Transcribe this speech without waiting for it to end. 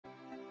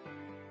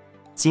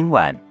今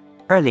晚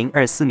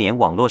2024年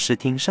网络视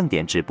听盛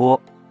典直播，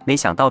没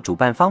想到主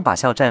办方把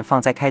肖战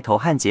放在开头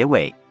和结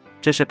尾，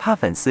这是怕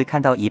粉丝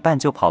看到一半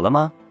就跑了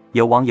吗？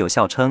有网友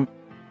笑称，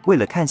为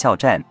了看肖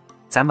战，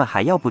咱们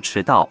还要不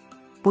迟到，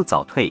不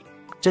早退，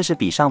这是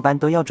比上班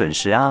都要准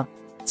时啊。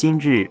今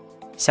日，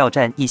肖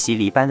战一袭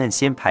黎班嫩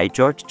仙牌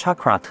Georges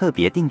Chakra 特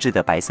别定制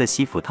的白色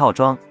西服套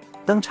装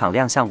登场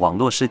亮相网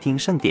络视听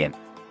盛典。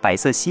白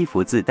色西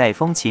服自带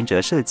风琴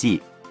折设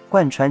计，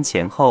贯穿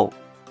前后，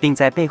并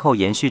在背后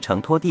延续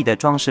成拖地的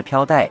装饰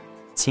飘带，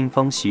清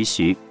风徐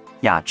徐，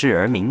雅致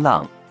而明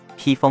朗。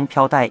披风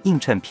飘带映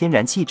衬翩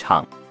然气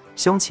场，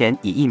胸前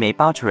以一枚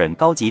Boucheron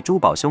高级珠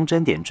宝胸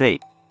针点缀，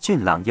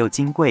俊朗又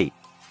金贵，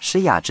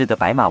是雅致的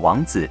白马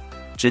王子。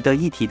值得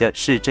一提的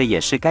是，这也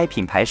是该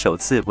品牌首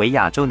次为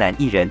亚洲男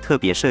艺人特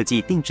别设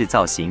计定制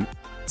造型，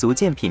足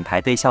见品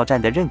牌对肖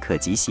战的认可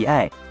及喜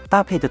爱。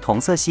搭配的同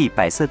色系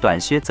白色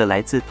短靴则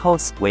来自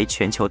Tsui 为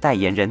全球代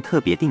言人特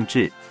别定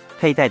制，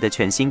佩戴的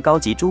全新高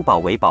级珠宝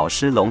为宝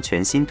狮龙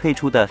全新推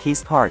出的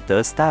His Heart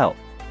的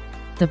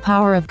Style。The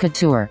Power of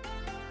Couture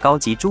高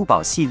级珠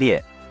宝系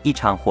列，一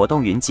场活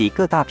动云集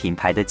各大品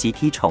牌的集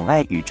体宠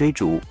爱与追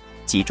逐，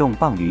集重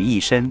磅于一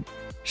身，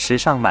时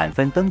尚满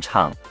分登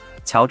场。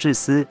乔治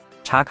斯·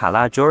查卡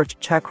拉 Georges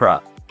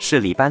Chakra 是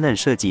黎班嫩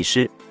设计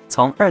师，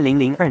从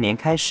2002年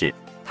开始。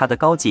他的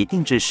高级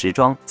定制时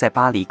装在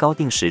巴黎高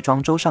定时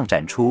装周上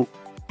展出，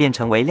便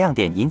成为亮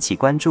点，引起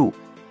关注。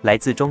来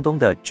自中东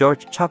的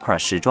Georges Chakra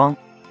时装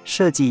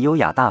设计优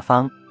雅大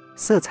方，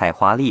色彩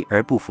华丽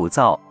而不浮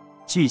躁。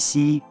据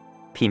悉，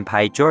品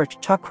牌 Georges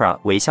Chakra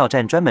为肖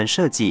战专门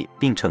设计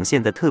并呈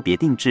现的特别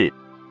定制，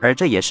而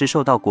这也是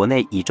受到国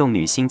内一众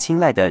女星青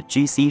睐的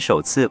GC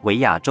首次为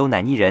亚洲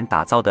男艺人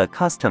打造的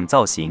Custom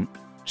造型，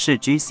是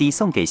GC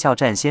送给肖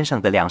战先生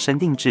的量身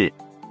定制。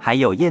还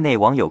有业内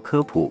网友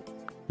科普，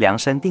量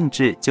身定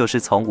制就是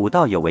从无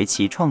到有为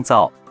其创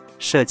造、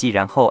设计，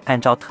然后按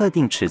照特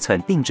定尺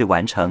寸定制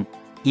完成。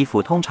衣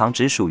服通常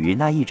只属于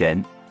那一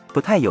人，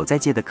不太有再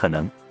借的可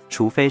能，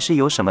除非是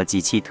有什么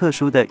极其特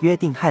殊的约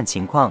定和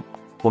情况。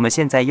我们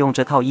现在用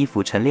这套衣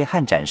服陈列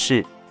和展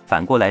示，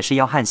反过来是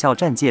要和肖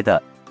战借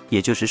的，也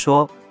就是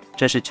说，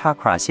这是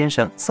Chakra 先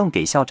生送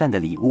给肖战的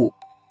礼物，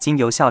经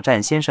由肖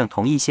战先生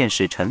同意限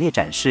时陈列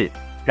展示，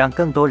让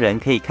更多人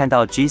可以看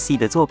到 GC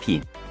的作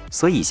品。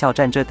所以肖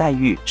战这待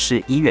遇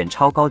是远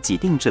超高级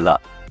定制了，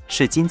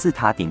是金字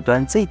塔顶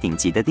端最顶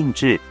级的定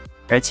制，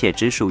而且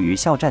只属于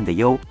肖战的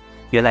哟。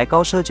原来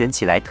高奢卷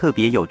起来特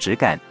别有质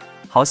感，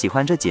好喜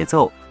欢这节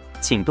奏，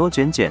请多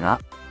卷卷啊！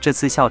这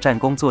次肖战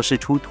工作室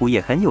出图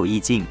也很有意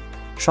境，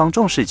双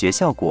重视觉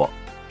效果，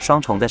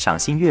双重的赏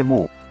心悦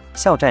目。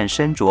肖战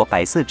身着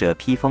白色折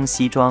披风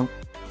西装，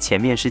前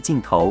面是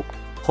镜头，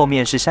后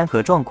面是山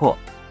河壮阔。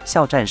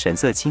肖战神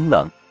色清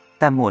冷，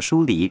淡漠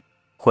疏离，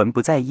浑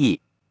不在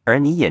意。而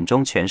你眼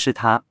中全是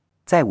他，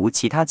再无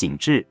其他景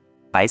致。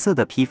白色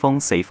的披风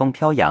随风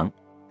飘扬，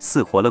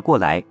似活了过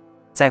来，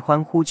在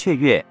欢呼雀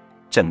跃，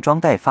整装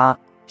待发。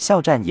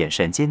肖战眼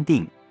神坚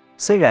定，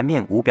虽然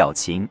面无表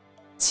情，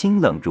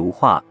清冷如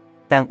画，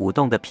但舞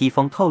动的披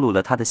风透露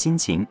了他的心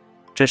情。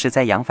这是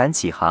在扬帆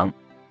起航，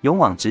勇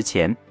往直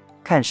前。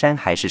看山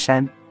还是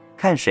山，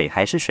看水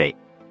还是水，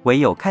唯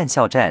有看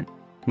肖战，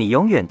你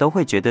永远都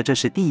会觉得这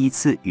是第一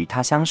次与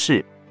他相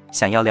识。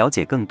想要了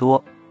解更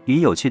多，与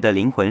有趣的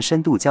灵魂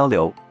深度交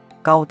流。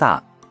高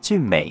大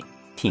俊美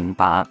挺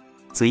拔，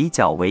嘴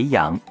角微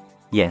扬，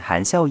眼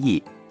含笑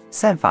意，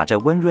散发着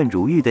温润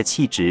如玉的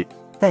气质。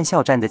但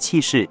肖战的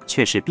气势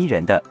却是逼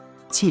人的，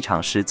气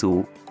场十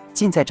足，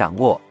尽在掌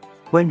握，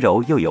温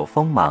柔又有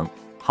锋芒。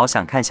好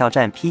想看肖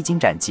战披荆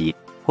斩棘，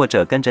或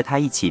者跟着他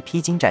一起披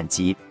荆斩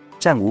棘，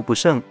战无不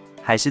胜。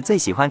还是最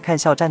喜欢看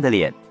肖战的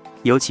脸，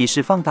尤其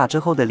是放大之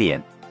后的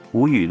脸，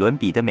无与伦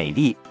比的美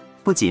丽，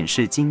不仅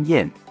是惊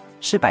艳，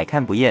是百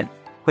看不厌，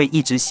会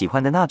一直喜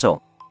欢的那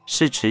种，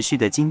是持续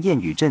的惊艳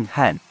与震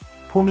撼，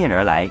扑面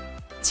而来，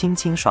清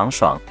清爽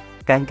爽，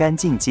干干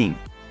净净，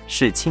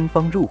是清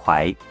风入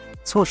怀，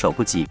措手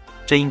不及。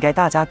这应该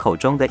大家口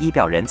中的一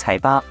表人才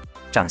吧？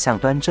长相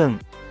端正，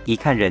一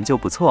看人就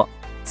不错，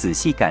仔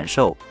细感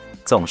受，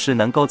总是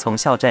能够从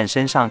肖战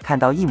身上看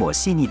到一抹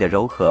细腻的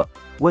柔和、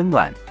温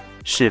暖，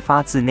是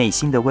发自内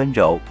心的温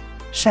柔、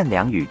善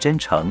良与真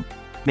诚，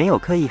没有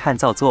刻意和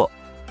造作。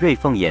瑞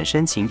凤眼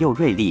深情又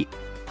锐利，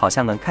好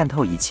像能看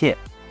透一切，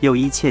又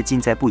一切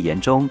尽在不言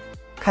中，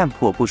看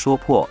破不说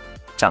破，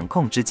掌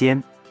控之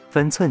间，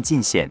分寸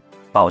尽显。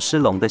宝狮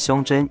龙的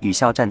胸针与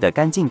肖战的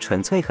干净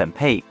纯粹很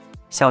配，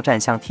肖战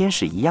像天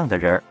使一样的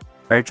人儿，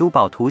而珠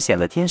宝凸显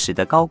了天使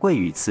的高贵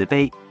与慈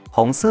悲。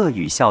红色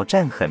与肖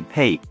战很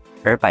配，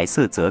而白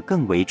色则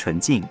更为纯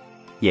净，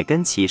也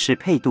跟其适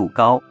配度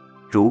高，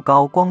如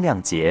高光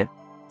亮节，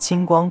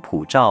清光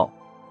普照，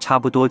差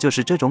不多就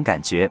是这种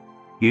感觉。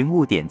云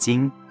雾点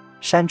睛，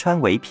山川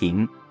为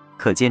凭，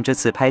可见这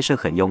次拍摄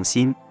很用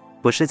心，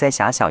不是在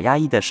狭小压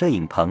抑的摄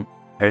影棚，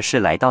而是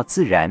来到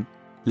自然，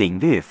领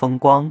略风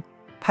光，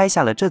拍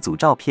下了这组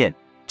照片，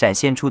展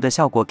现出的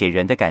效果给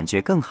人的感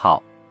觉更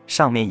好。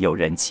上面有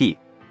人气，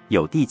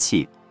有地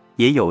气，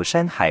也有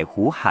山海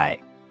湖海，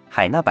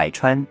海纳百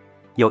川，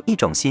有一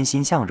种欣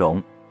欣向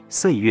荣，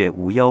岁月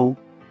无忧，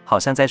好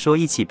像在说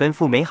一起奔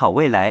赴美好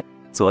未来。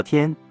昨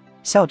天，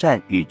肖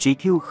战与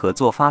GQ 合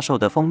作发售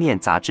的封面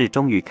杂志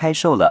终于开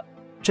售了。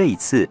这一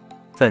次，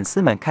粉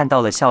丝们看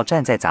到了肖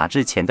战在杂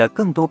志前的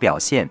更多表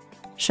现，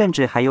甚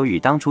至还有与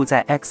当初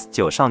在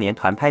X9 少年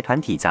团拍团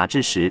体杂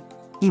志时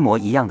一模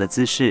一样的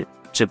姿势，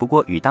只不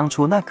过与当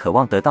初那渴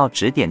望得到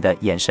指点的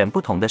眼神不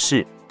同的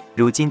是，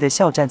如今的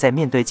肖战在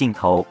面对镜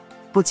头，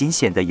不仅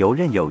显得游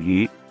刃有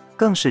余，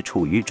更是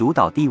处于主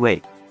导地位。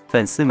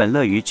粉丝们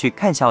乐于去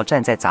看肖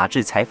战在杂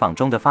志采访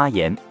中的发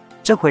言，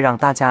这会让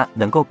大家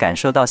能够感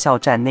受到肖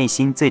战内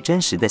心最真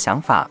实的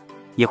想法，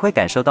也会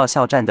感受到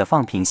肖战的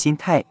放平心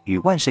态与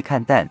万事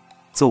看淡。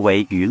作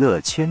为娱乐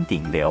圈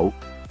顶流，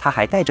他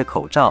还戴着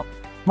口罩、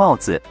帽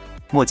子、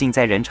墨镜，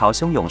在人潮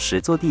汹涌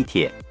时坐地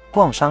铁、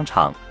逛商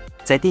场，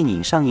在电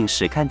影上映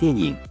时看电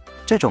影，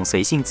这种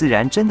随性自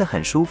然真的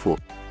很舒服，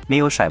没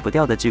有甩不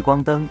掉的聚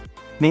光灯，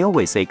没有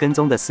尾随跟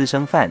踪的私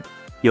生饭，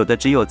有的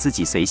只有自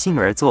己随性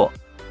而做。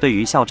对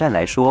于肖战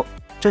来说，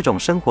这种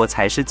生活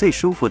才是最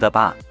舒服的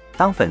吧。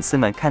当粉丝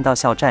们看到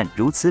肖战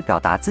如此表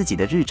达自己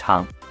的日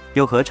常，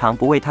又何尝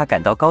不为他感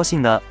到高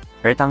兴呢？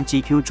而当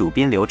GQ 主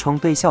编刘冲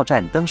对肖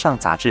战登上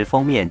杂志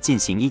封面进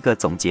行一个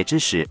总结之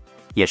时，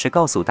也是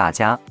告诉大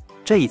家，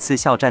这一次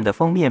肖战的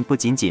封面不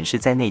仅仅是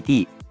在内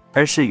地，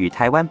而是与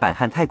台湾版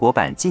和泰国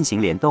版进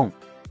行联动，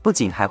不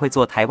仅还会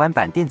做台湾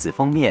版电子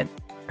封面，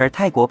而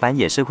泰国版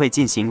也是会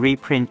进行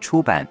reprint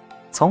出版。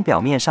从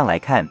表面上来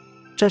看，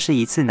这是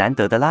一次难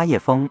得的拉页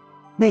风，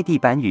内地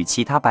版与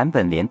其他版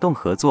本联动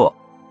合作，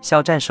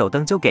肖战首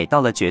登就给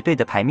到了绝对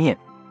的牌面，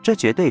这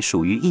绝对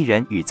属于艺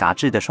人与杂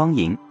志的双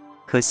赢。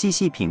可细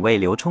细品味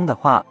刘冲的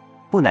话，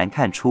不难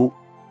看出，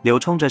刘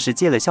冲这是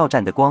借了肖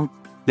战的光。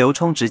刘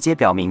冲直接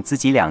表明自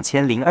己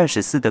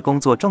2024的工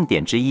作重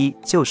点之一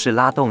就是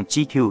拉动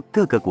GQ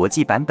各个国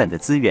际版本的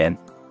资源，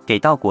给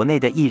到国内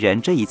的艺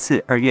人。这一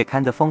次2月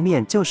刊的封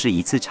面就是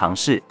一次尝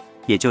试，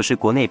也就是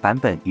国内版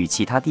本与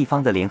其他地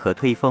方的联合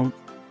推风，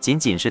仅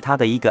仅是他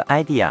的一个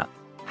idea，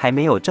 还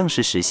没有正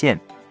式实现，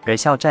而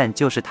肖战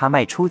就是他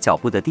迈出脚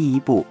步的第一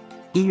步。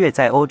1月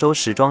在欧洲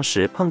时装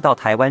时碰到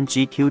台湾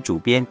GQ 主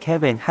编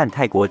Kevin 和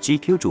泰国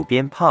GQ 主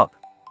编 Pop，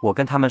 我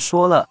跟他们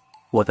说了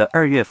我的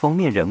2月封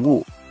面人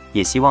物，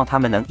也希望他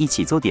们能一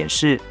起做点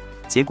事，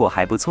结果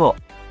还不错。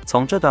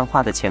从这段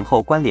话的前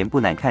后关联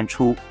不难看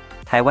出，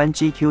台湾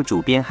GQ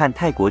主编和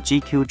泰国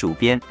GQ 主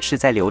编是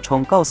在刘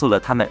冲告诉了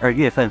他们2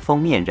月份封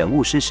面人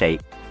物是谁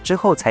之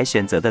后才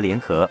选择的联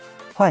合。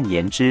换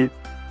言之，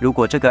如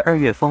果这个2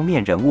月封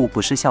面人物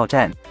不是肖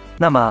战，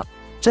那么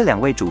这2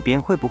位主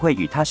编会不会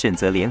与他选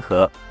择联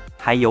合，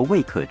还犹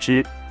未可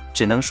知。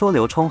只能说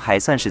刘冲还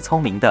算是聪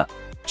明的，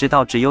知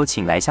道只有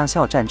请来像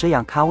肖战这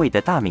样咖位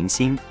的大明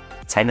星，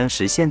才能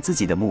实现自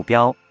己的目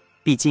标。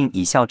毕竟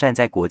以肖战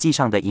在国际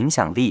上的影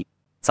响力，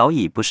早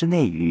已不是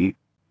内娱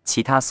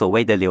其他所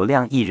谓的流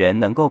量艺人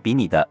能够比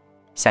拟的。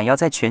想要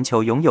在全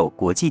球拥有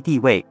国际地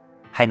位，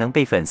还能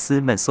被粉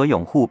丝们所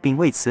拥护并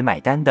为此买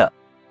单的，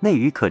内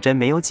娱可真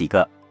没有几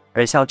个，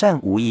而肖战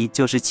无疑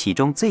就是其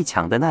中最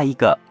强的那一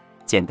个。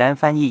简单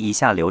翻译一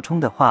下刘冲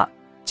的话，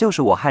就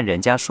是我和人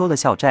家说了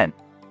肖战，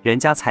人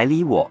家才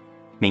理我。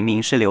明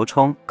明是刘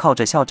冲靠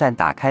着肖战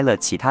打开了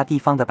其他地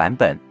方的版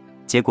本，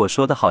结果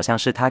说的好像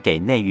是他给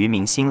内娱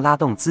明星拉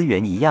动资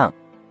源一样。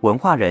文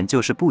化人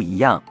就是不一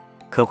样，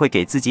可会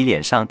给自己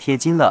脸上贴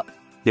金了。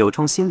刘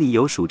冲心里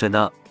有数着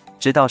呢，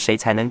知道谁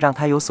才能让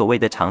他有所谓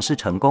的尝试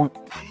成功。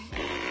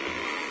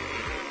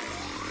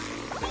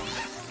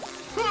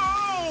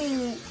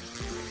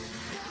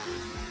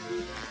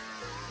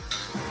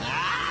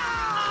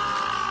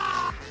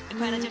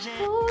快乐就是，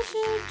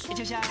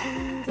就像和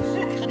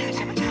那个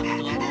什么差不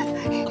多。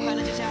快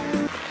乐就像。